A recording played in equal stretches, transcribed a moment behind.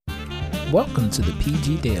Welcome to the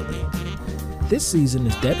PG Daily. This season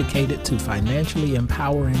is dedicated to financially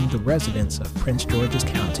empowering the residents of Prince George's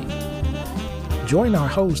County. Join our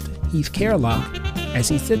host, Heath Kerlock, as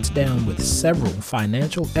he sits down with several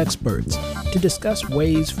financial experts to discuss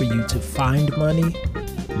ways for you to find money,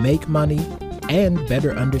 make money, and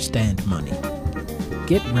better understand money.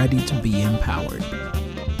 Get ready to be empowered.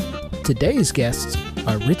 Today's guests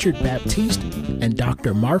are Richard Baptiste and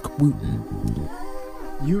Dr. Mark Wooten.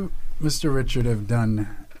 You, Mr. Richard, have done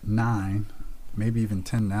 9, maybe even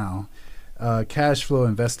 10 now, cash flow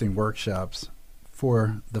investing workshops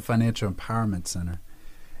for the Financial Empowerment Center.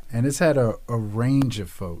 And it's had a range of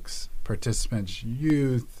folks, participants,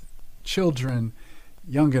 youth, children,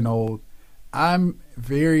 young and old. I'm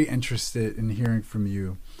very interested in hearing from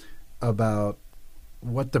you about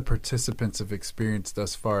what the participants have experienced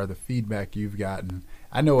thus far, the feedback you've gotten.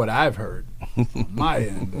 I know what I've heard on my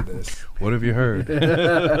end of this. What have you heard?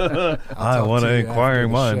 I want to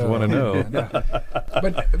inquiring minds want to know.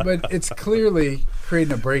 But it's clearly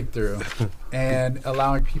creating a breakthrough and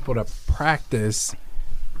allowing people to practice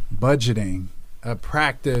budgeting,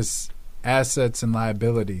 practice assets and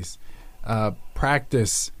liabilities,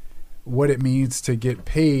 practice what it means to get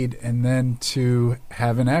paid and then to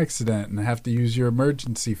have an accident and have to use your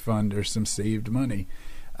emergency fund or some saved money.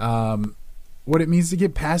 What it means to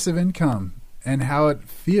get passive income and how it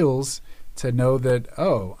feels to know that,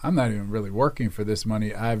 oh, I'm not even really working for this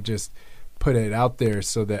money. I've just put it out there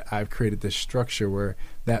so that I've created this structure where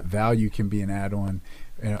that value can be an add-on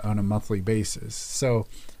on a monthly basis. So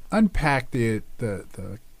unpack the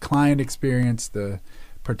client experience, the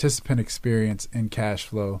participant experience in cash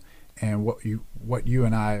flow, and what you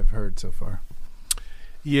and I have heard so far.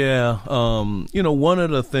 Yeah, one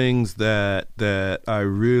of the things that I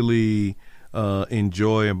really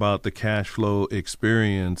enjoy about the cash flow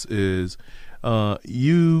experience is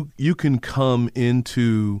you can come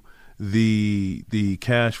into the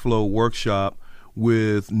cash flow workshop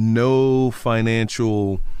with no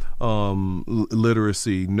financial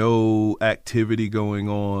literacy, no activity going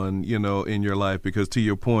on, in your life, because to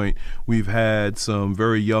your point, we've had some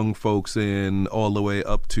very young folks in all the way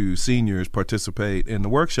up to seniors participate in the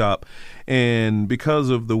workshop. And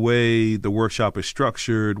because of the way the workshop is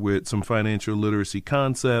structured with some financial literacy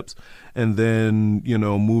concepts, and then,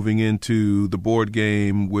 moving into the board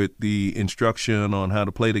game with the instruction on how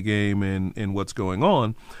to play the game and what's going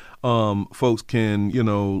on, folks can,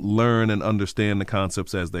 learn and understand the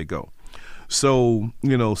concepts as they go. So,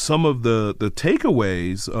 some of the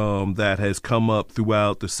takeaways that has come up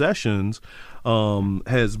throughout the sessions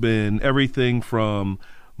has been everything from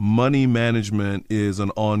money management is an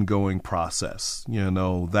ongoing process.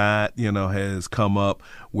 That has come up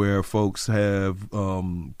where folks have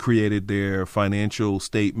created their financial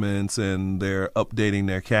statements and they're updating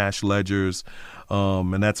their cash ledgers.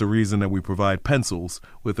 And that's a reason that we provide pencils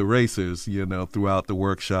with erasers, throughout the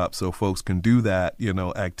workshop so folks can do that,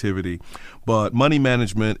 activity. But money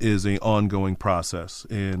management is an ongoing process.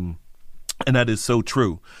 And that is so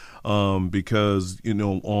true. Because,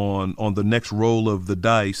 on the next roll of the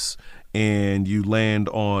dice and you land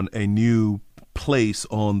on a new place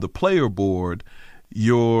on the player board,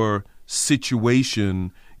 your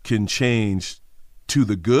situation can change to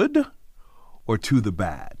the good or to the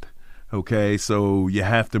bad. Okay, so you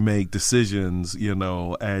have to make decisions,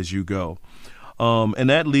 as you go. And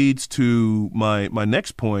that leads to my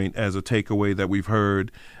next point as a takeaway that we've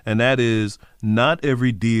heard, and that is not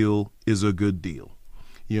every deal is a good deal.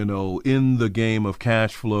 In the game of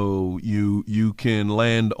cash flow, you can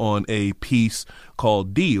land on a piece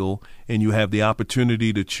called deal, and you have the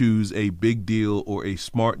opportunity to choose a big deal or a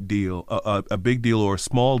smart deal, a big deal or a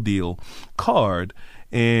small deal card.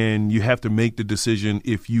 And you have to make the decision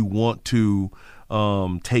if you want to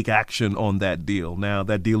take action on that deal. Now,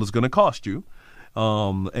 that deal is going to cost you,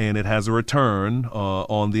 and it has a return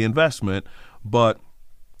on the investment. But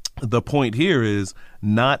the point here is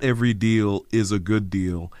not every deal is a good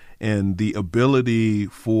deal. And the ability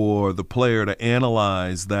for the player to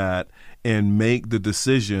analyze that and make the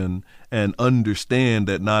decision and understand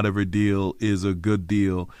that not every deal is a good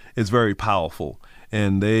deal is very powerful.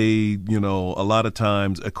 And they, a lot of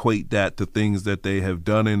times equate that to things that they have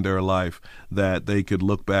done in their life that they could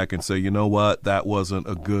look back and say, you know what, that wasn't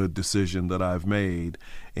a good decision that I've made.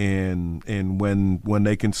 And when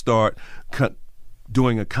they can start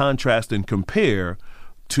doing a contrast and compare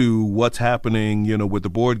to what's happening, with the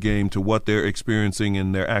board game to what they're experiencing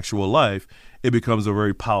in their actual life, it becomes a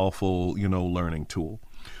very powerful, learning tool.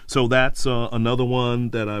 So that's another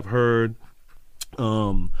one that I've heard.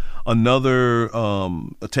 Another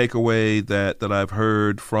takeaway that I've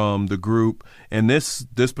heard from the group, and this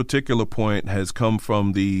particular point has come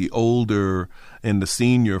from the older and the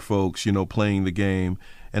senior folks, playing the game,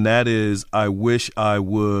 and that is, I wish I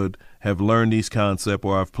would have learned these concepts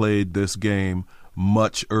or I've played this game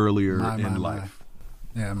much earlier in life.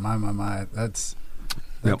 Yeah, my. That's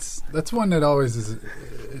one that always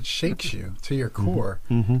it shakes you to your core,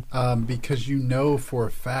 because you know for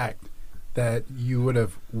a fact that you would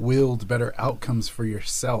have willed better outcomes for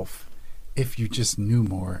yourself if you just knew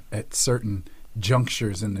more at certain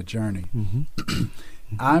junctures in the journey.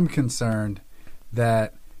 I'm concerned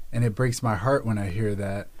that, and it breaks my heart when I hear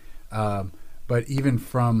that, but even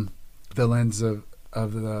from the lens of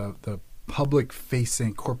the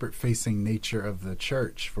public-facing, corporate-facing nature of the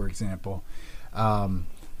church, for example,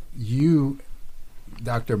 you,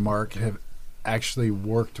 Dr. Mark, have actually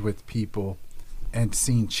worked with people and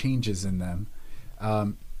seen changes in them.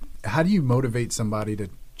 How do you motivate somebody to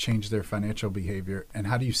change their financial behavior, and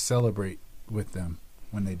how do you celebrate with them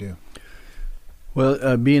when they do?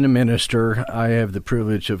 Well, being a minister, I have the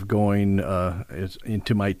privilege of going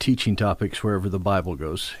into my teaching topics wherever the Bible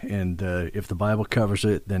goes. And if the Bible covers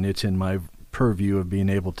it, then it's in my purview of being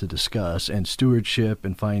able to discuss. And stewardship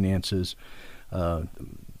and finances,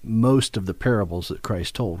 most of the parables that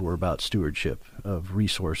Christ told were about stewardship of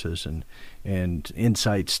resources, and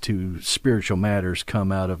insights to spiritual matters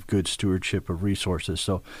come out of good stewardship of resources.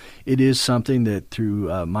 So it is something that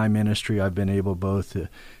through my ministry I've been able both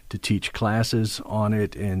to teach classes on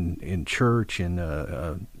it in church in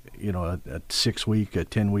a 6-week, a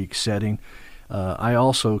 10-week setting. I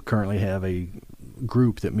also currently have a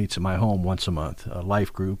group that meets at my home once a month, a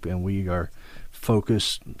life group, and we are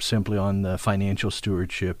focused simply on the financial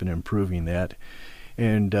stewardship and improving that.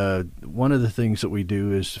 And one of the things that we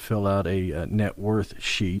do is fill out a net worth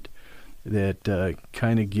sheet that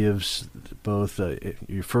kind of gives both,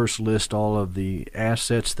 you first list all of the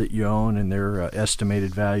assets that you own and their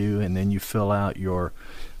estimated value, and then you fill out your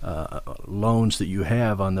loans that you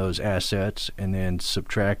have on those assets, and then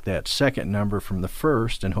subtract that second number from the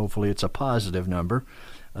first, and hopefully it's a positive number.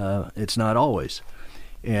 It's not always.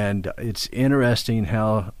 And it's interesting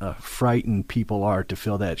how frightened people are to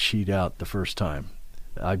fill that sheet out the first time.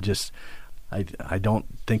 I don't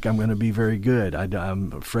think I'm going to be very good.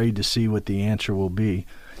 I'm afraid to see what the answer will be.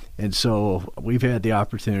 And so we've had the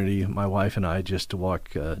opportunity, my wife and I, just to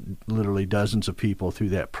walk literally dozens of people through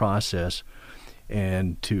that process,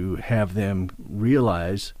 and to have them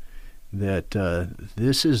realize that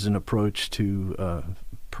this is an approach to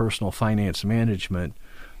personal finance management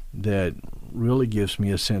that really gives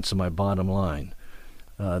me a sense of my bottom line.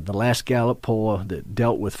 The last Gallup poll that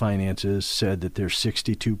dealt with finances said that there's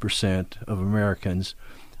 62% of Americans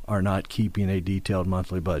are not keeping a detailed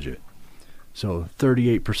monthly budget. So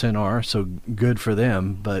 38% are, so good for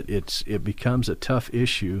them, but it becomes a tough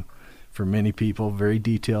issue for many people, very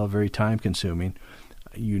detailed, very time-consuming.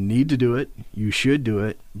 You need to do it, you should do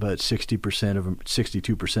it, but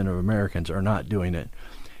 62% of Americans are not doing it.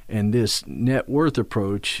 And this net worth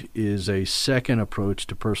approach is a second approach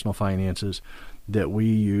to personal finances that we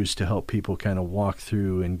use to help people kind of walk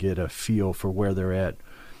through and get a feel for where they're at.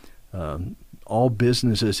 All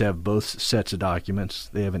businesses have both sets of documents.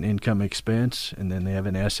 They have an income expense, and then they have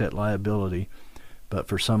an asset liability. But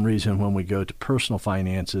for some reason, when we go to personal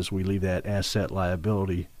finances, we leave that asset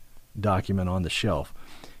liability document on the shelf.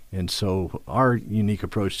 And so our unique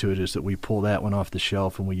approach to it is that we pull that one off the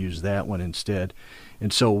shelf and we use that one instead.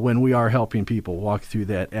 And so when we are helping people walk through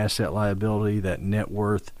that asset liability, that net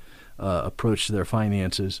worth approach to their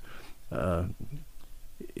finances, it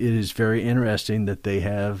is very interesting that they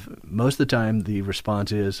have, most of the time the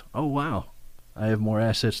response is, oh wow, I have more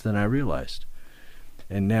assets than I realized.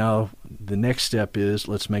 And now the next step is,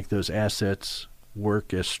 let's make those assets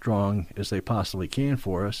work as strong as they possibly can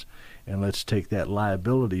for us, and let's take that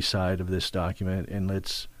liability side of this document and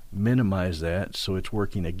let's minimize that so it's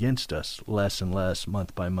working against us less and less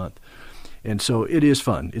month by month. And so it is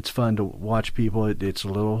fun. It's fun to watch people. It's a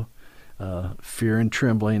little fear and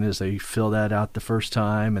trembling as they fill that out the first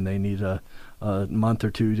time, and they need a month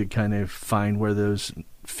or two to kind of find where those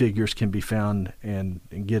figures can be found and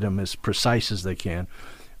get them as precise as they can.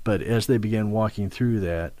 But as they begin walking through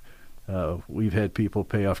that, we've had people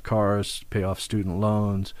pay off cars, pay off student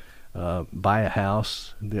loans, buy a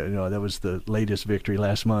house. That was the latest victory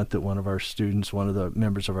last month, that one of our students, one of the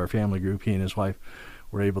members of our family group, he and his wife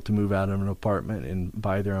were able to move out of an apartment and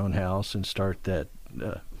buy their own house and start that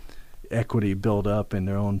equity build up in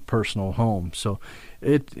their own personal home. So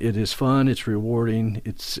it is fun, it's rewarding,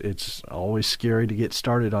 it's always scary to get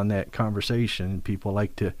started on that conversation. People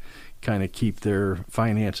like to kind of keep their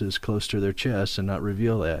finances close to their chest and not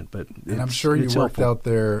reveal that. But and I'm sure you worked out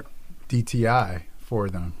their DTI for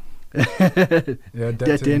them. Yeah,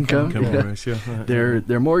 debt to income. Ratio.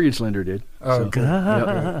 Their mortgage lender did. Oh, good.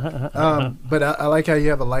 Yep. But I like how you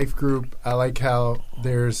have a life group. I like how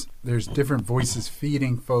there's different voices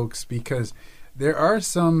feeding folks, because there are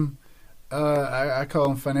some I call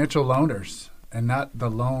them financial loners, and not the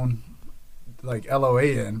loan like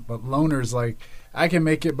LOAN, but loners like I can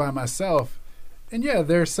make it by myself. And yeah,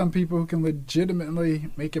 there are some people who can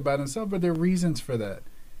legitimately make it by themselves, but there are reasons for that.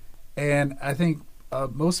 And I think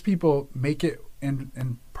most people make it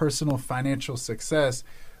in personal financial success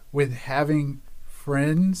with having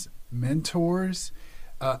friends, mentors,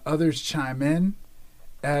 others chime in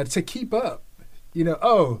to keep up.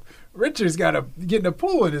 Richard's got to get in a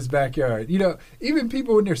pool in his backyard. Even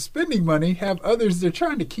people when they're spending money have others they're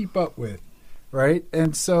trying to keep up with, right?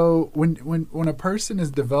 And so when a person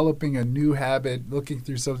is developing a new habit, looking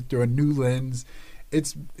through something through a new lens,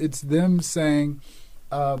 it's them saying,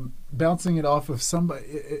 bouncing it off of somebody.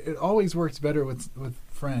 It always works better with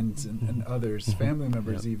friends and others, family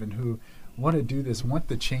members even, who want to do this, want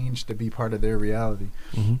the change to be part of their reality.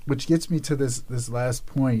 Which gets me to this last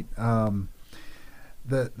point.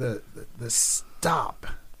 The stop.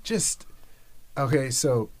 Just okay.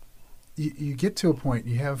 So you get to a point.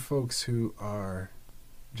 You have folks who are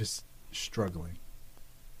just struggling.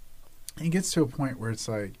 And it gets to a point where it's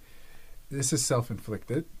like, this is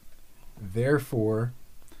self-inflicted. Therefore,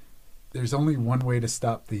 there's only one way to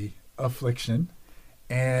stop the affliction.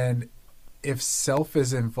 And if self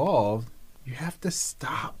is involved, you have to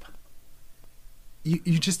stop.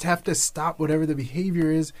 You just have to stop whatever the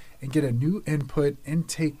behavior is and get a new input,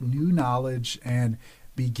 intake new knowledge, and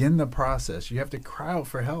begin the process. You have to cry out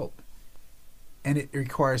for help. And it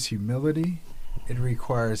requires humility. It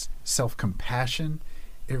requires self-compassion.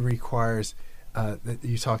 It requires,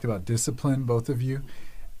 you talked about discipline, both of you.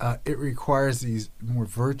 It requires these more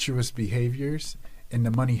virtuous behaviors in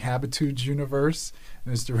the money habitudes universe.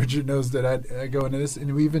 Mr. Richard knows that I go into this,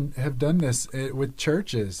 and we even have done this with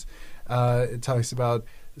churches. It talks about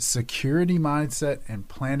security mindset and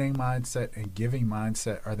planning mindset and giving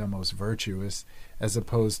mindset are the most virtuous, as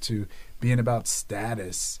opposed to being about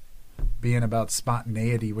status, being about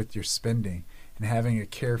spontaneity with your spending and having a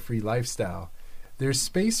carefree lifestyle. There's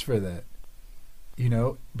space for that,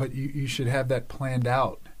 but you should have that planned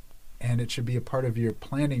out, and it should be a part of your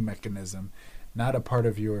planning mechanism, not a part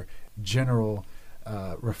of your general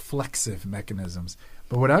reflexive mechanisms.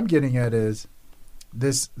 But what I'm getting at is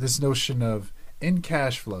this notion of, in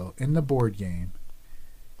cash flow, in the board game,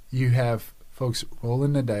 you have folks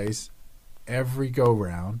rolling the dice every go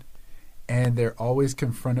round, and they're always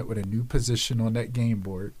confronted with a new position on that game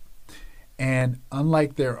board. And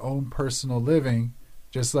unlike their own personal living,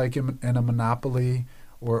 just like in a Monopoly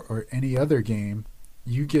or any other game,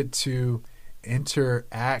 you get to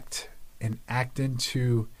interact and act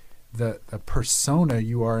into the persona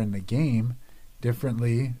you are in the game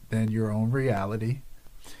differently than your own reality.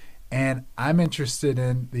 And I'm interested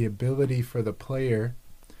in the ability for the player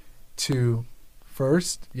to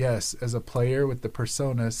first, yes, as a player with the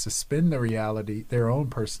persona, suspend the reality, their own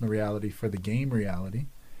personal reality for the game reality,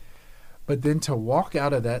 but then to walk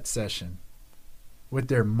out of that session with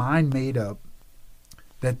their mind made up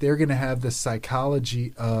that they're going to have the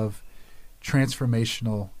psychology of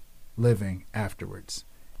transformational living afterwards.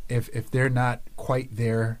 If they're not quite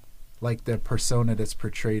there like the persona that's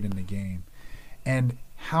portrayed in the game. And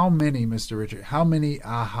how many, Mr. Richard, how many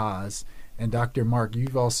ahas, and Dr. Mark,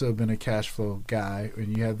 you've also been a cash flow guy,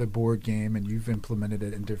 and you have the board game, and you've implemented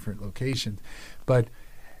it in different locations. But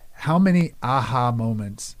how many aha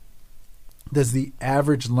moments does the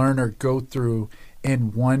average learner go through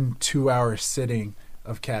in 1-2 hour sitting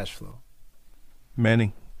of cash flow?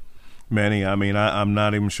 Many. I mean, I'm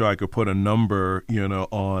not even sure I could put a number,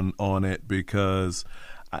 on it, because,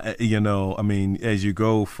 as you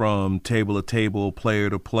go from table to table, player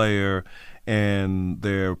to player, and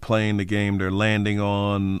they're playing the game, they're landing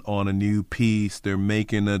on a new piece, they're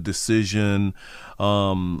making a decision,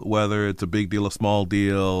 whether it's a big deal, a small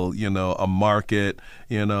deal, a market,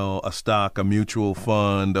 a stock, a mutual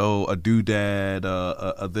fund, a doodad,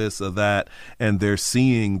 a this, a that, and they're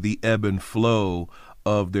seeing the ebb and flow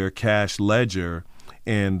of their cash ledger,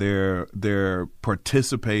 and they're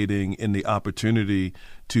participating in the opportunity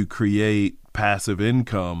to create passive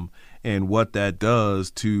income, and what that does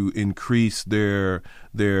to increase their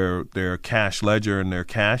cash ledger and their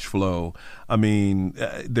cash flow. I mean,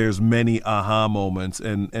 there's many aha moments,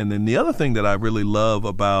 and then the other thing that I really love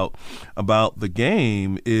about the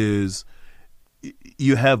game is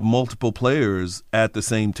you have multiple players at the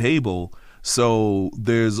same table, so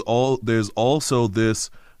there's also this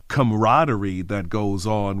camaraderie that goes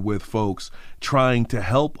on with folks trying to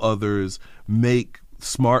help others make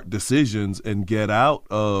smart decisions and get out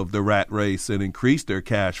of the rat race and increase their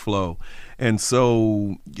cash flow. And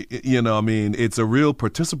so, it's a real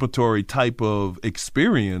participatory type of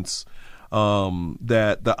experience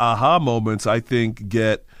that the aha moments, I think,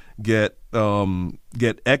 get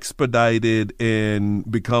expedited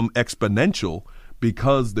and become exponential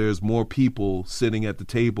because there's more people sitting at the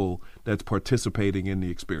table that's participating in the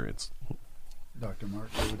experience. Dr. Mark,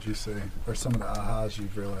 what would you say are some of the ahas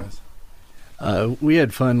you've realized? We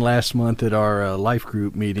had fun last month at our life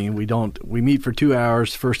group meeting. We meet for 2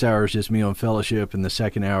 hours. First hour is just meal and fellowship, and the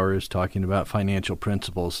second hour is talking about financial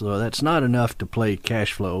principles. So that's not enough to play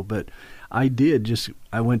cash flow, but I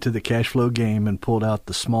went to the cash flow game and pulled out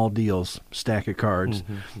the small deals stack of cards,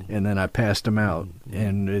 and then I passed them out.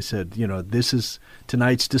 And they said,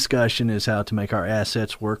 tonight's discussion is how to make our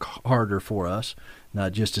assets work harder for us,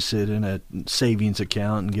 not just to sit in a savings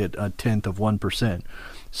account and get 1/10%.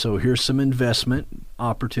 So here's some investment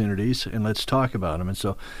opportunities, and let's talk about them. And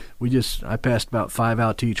so I passed about 5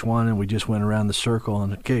 out to each one, and we just went around the circle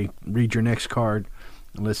and, okay, read your next card,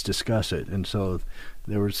 and let's discuss it. And so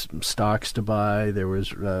there was stocks to buy, there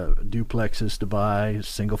was duplexes to buy,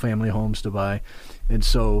 single-family homes to buy. And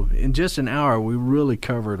so in just an hour, we really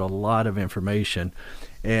covered a lot of information.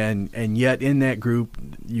 And yet in that group,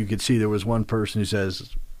 you could see there was one person who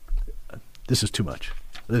says, this is too much.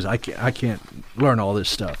 I can't learn all this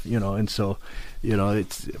stuff, and so,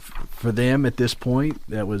 it's for them at this point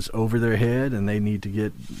that was over their head, and they need to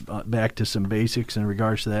get back to some basics in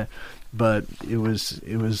regards to that. But it was.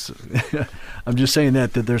 I'm just saying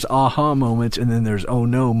that there's aha moments, and then there's oh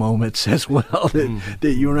no moments as well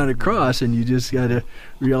that you run across, and you just got to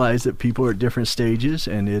realize that people are at different stages,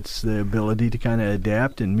 and it's the ability to kind of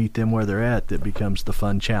adapt and meet them where they're at that becomes the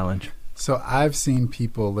fun challenge. So I've seen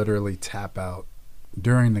people literally tap out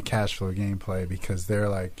during the cash flow gameplay because they're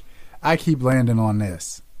like, I keep landing on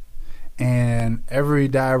this, and every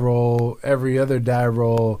other die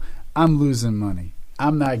roll, I'm losing money.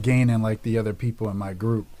 I'm not gaining like the other people in my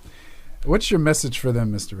group. What's your message for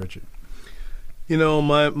them, Mr. Richard?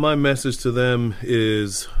 My message to them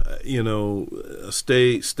is,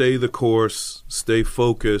 stay the course, stay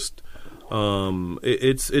focused.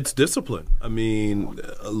 It's discipline. I mean,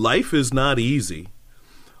 life is not easy.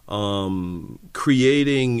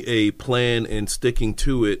 Creating a plan and sticking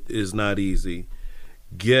to it is not easy.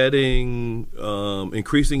 Increasing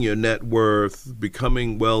your net worth,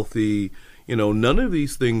 becoming wealthy, none of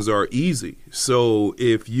these things are easy. So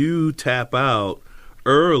if you tap out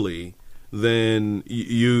early, then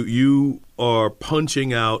you are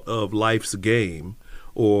punching out of life's game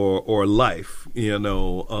or life, very,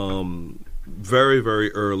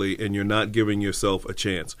 very early, and you're not giving yourself a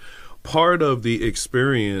chance. Part of the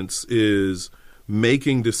experience is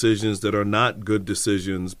making decisions that are not good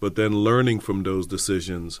decisions, but then learning from those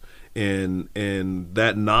decisions. And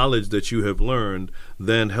that knowledge that you have learned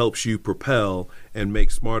then helps you propel and make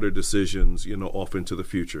smarter decisions, off into the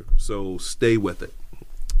future. So stay with it.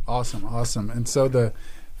 Awesome. And so the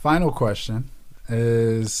final question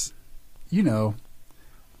is, Well,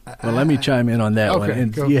 let me chime in on that one.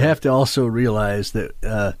 And you have to also realize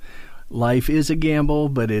that life is a gamble,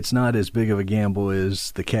 but it's not as big of a gamble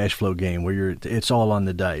as the cash flow game where it's all on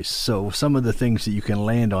the dice. So some of the things that you can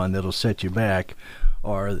land on that'll set you back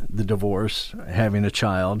are the divorce, having a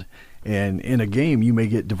child, and in a game you may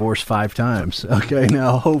get divorced 5 times. Okay,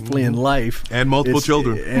 now hopefully in life and multiple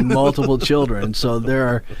children. So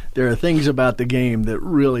there are things about the game that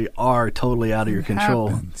really are totally out of your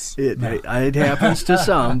control. It happens to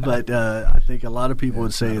some, but I think a lot of people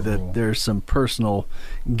would say that there's some personal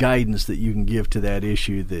guidance that you can give to that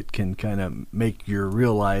issue that can kind of make your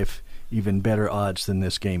real life even better odds than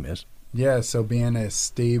this game is. Yeah, so being a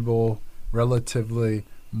stable, relatively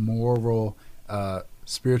moral,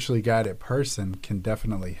 spiritually guided person can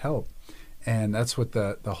definitely help. And that's what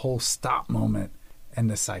the whole stop moment and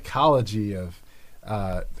the psychology of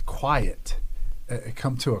quiet,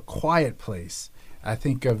 come to a quiet place. I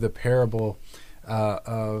think of the parable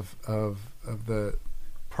of the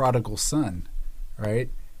prodigal son, right?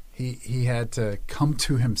 He had to come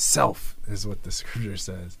to himself, is what the scripture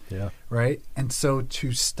says. Yeah. Right? And so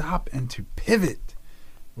to stop and to pivot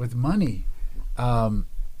with money,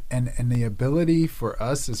 and the ability for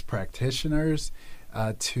us as practitioners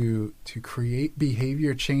to create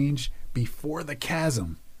behavior change before the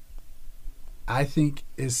chasm. I think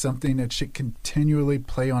is something that should continually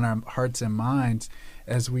play on our hearts and minds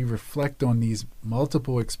as we reflect on these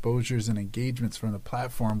multiple exposures and engagements from the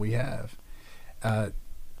platform we have.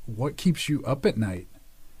 What keeps you up at night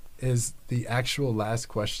is the actual last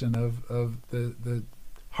question of the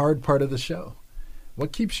hard part of the show.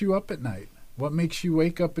 What keeps you up at night? What makes you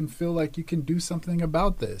wake up and feel like you can do something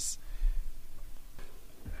about this?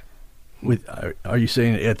 Are you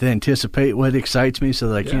saying to anticipate what excites me so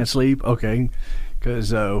that I can't sleep? Okay,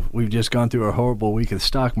 because we've just gone through a horrible week of the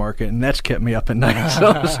stock market, and that's kept me up at night.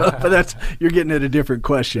 But you're getting at a different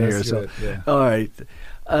question that's here. Good, yeah. All right,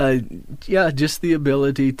 just the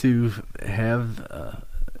ability to have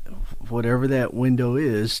whatever that window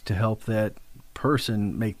is to help that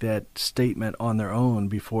person make that statement on their own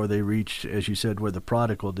before they reach, as you said, where the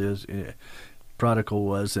prodigal was,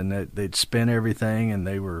 and that they'd spent everything and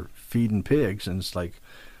they were feeding pigs, and it's like,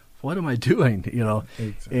 what am I doing?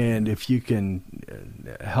 Exactly. And if you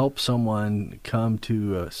can help someone come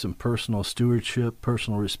to some personal stewardship,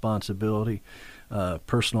 personal responsibility,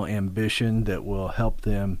 personal ambition that will help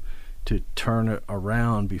them to turn it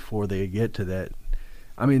around before they get to that.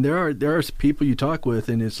 I mean, there are people you talk with,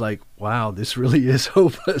 and it's like, wow, this really is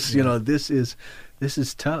hopeless. Yeah. This is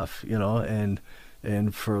tough.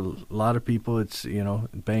 And for a lot of people, it's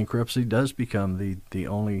bankruptcy does become the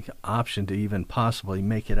only option to even possibly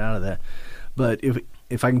make it out of that. But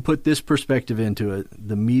if I can put this perspective into it,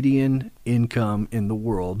 the median income in the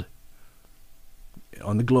world,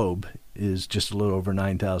 on the globe, is just a little over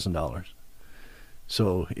 $9,000.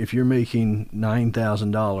 So if you're making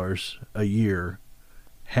 $9,000 a year,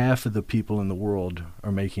 half of the people in the world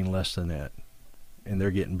are making less than that, and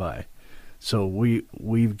they're getting by. So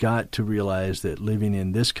we've got to realize that living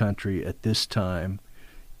in this country at this time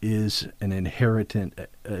is an inherent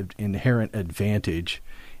advantage,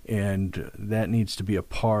 and that needs to be a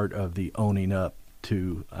part of the owning up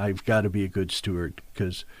to, I've got to be a good steward,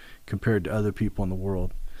 because compared to other people in the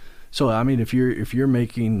world. So I mean, if you're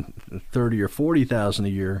making $30,000 or $40,000 a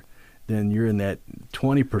year, then you're in that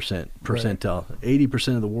 20% percentile. Right.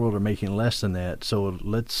 80% of the world are making less than that. So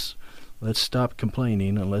let's stop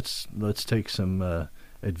complaining, and let's take some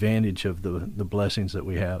advantage of the blessings that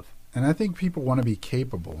we have. And I think people want to be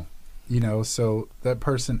capable, so that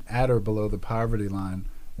person at or below the poverty line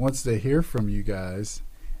wants to hear from you guys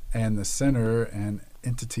and the center and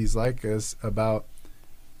entities like us about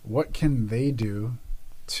what can they do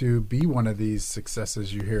to be one of these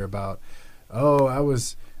successes you hear about. Oh, I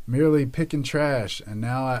was merely picking trash, and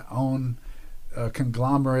now I own a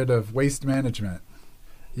conglomerate of waste management.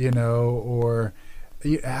 Or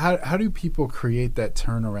how do people create that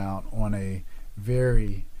turnaround on a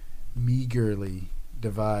very meagerly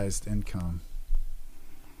devised income?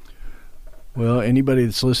 Well, anybody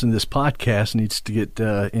that's listening to this podcast needs to get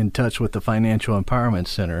in touch with the Financial Empowerment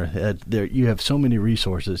Center. There, you have so many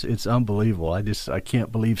resources. It's unbelievable. I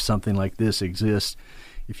can't believe something like this exists.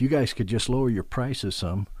 If you guys could just lower your prices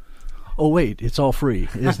some. Oh, wait, it's all free,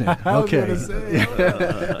 isn't it? Okay.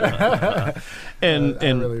 And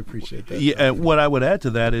I really appreciate that. Yeah, and what I would add to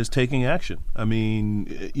that is taking action. I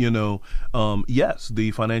mean, yes,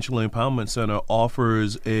 the Financial Empowerment Center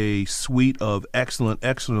offers a suite of excellent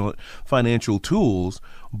financial tools,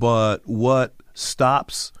 but what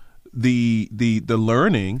stops the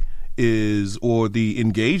learning is, or the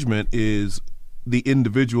engagement is, the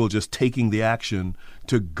individual just taking the action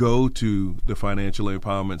to go to the Financial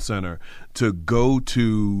Empowerment Center, to go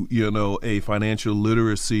to, a financial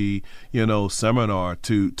literacy, seminar,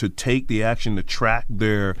 to take the action to track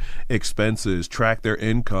their expenses, track their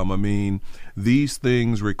income. I mean, these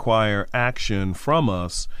things require action from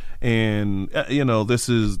us. And, this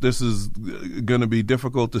is going to be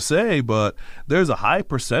difficult to say, but there's a high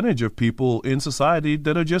percentage of people in society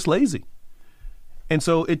that are just lazy. And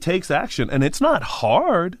so it takes action, and it's not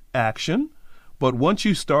hard action, but once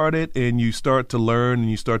you start it and you start to learn and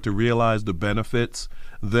you start to realize the benefits,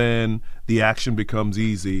 then the action becomes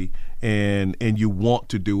easy, and you want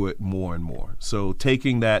to do it more and more. So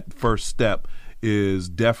taking that first step is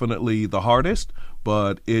definitely the hardest,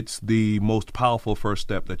 but it's the most powerful first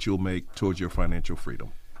step that you'll make towards your financial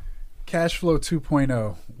freedom. Cashflow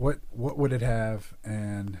 2.0, what would it have?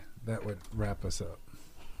 And that would wrap us up.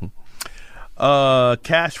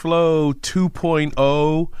 Cashflow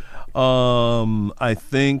 2.0, I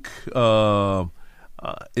think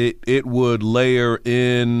it would layer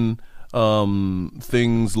in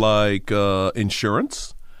things like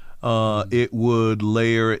insurance. It would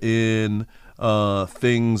layer in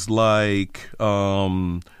things like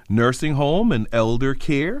nursing home and elder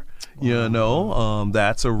care.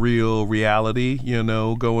 That's a real reality,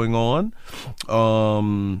 going on.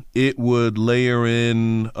 It would layer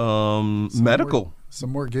in medical.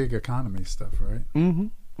 Some more gig economy stuff, right? Mm-hmm.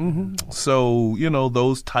 Mm-hmm. So,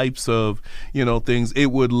 those types of, things. It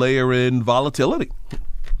would layer in volatility.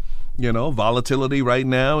 Volatility right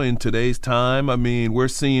now in today's time. I mean, we're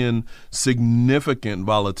seeing significant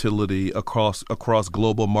volatility across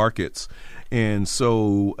global markets. And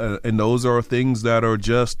so, and those are things that are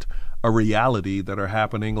just a reality that are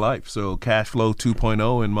happening in life. So cash flow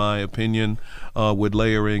 2.0, in my opinion, would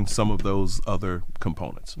layer in some of those other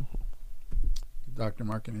components. Dr.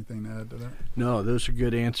 Mark, anything to add to that? No, those are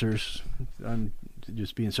good answers. I'm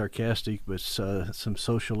just being sarcastic, but some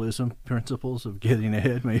socialism principles of getting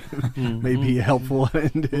ahead may be helpful.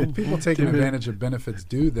 People taking advantage of benefits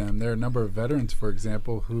do them. There are a number of veterans, for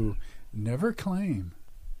example, who never claim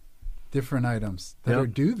different items that are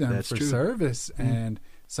due them for service, and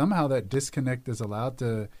somehow that disconnect is allowed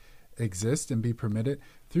to exist and be permitted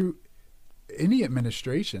through any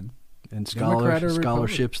administration. And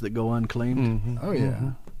scholarships that go unclaimed. Mm-hmm. Oh,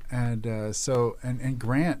 yeah. Mm-hmm. And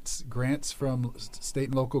grants from state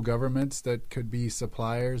and local governments that could be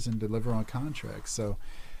suppliers and deliver on contracts. So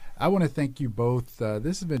I want to thank you both.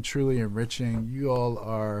 This has been truly enriching. You all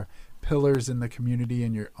are pillars in the community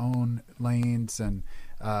in your own lanes, and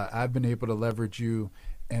I've been able to leverage you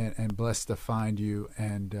and blessed to find you.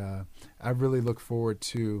 And I really look forward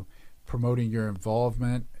to promoting your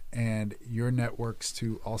involvement and your networks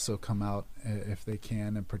to also come out if they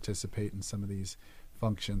can and participate in some of these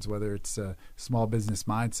functions, whether it's small business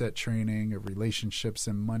mindset training or relationships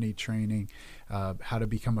and money training, how to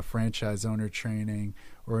become a franchise owner training,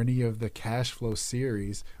 or any of the cash flow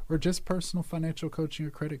series, or just personal financial coaching or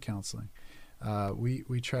credit counseling.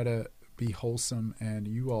 We try to be wholesome, and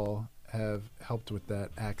you all have helped with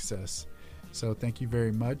that access. So thank you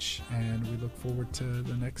very much, and we look forward to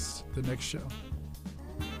the next show.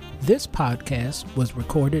 This podcast was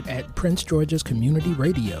recorded at Prince George's Community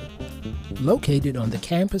Radio, located on the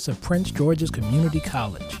campus of Prince George's Community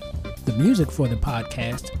College. The music for the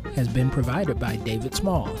podcast has been provided by David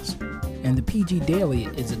Smalls, and the PG Daily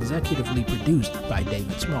is executively produced by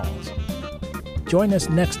David Smalls. Join us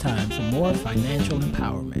next time for more financial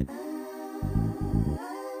empowerment.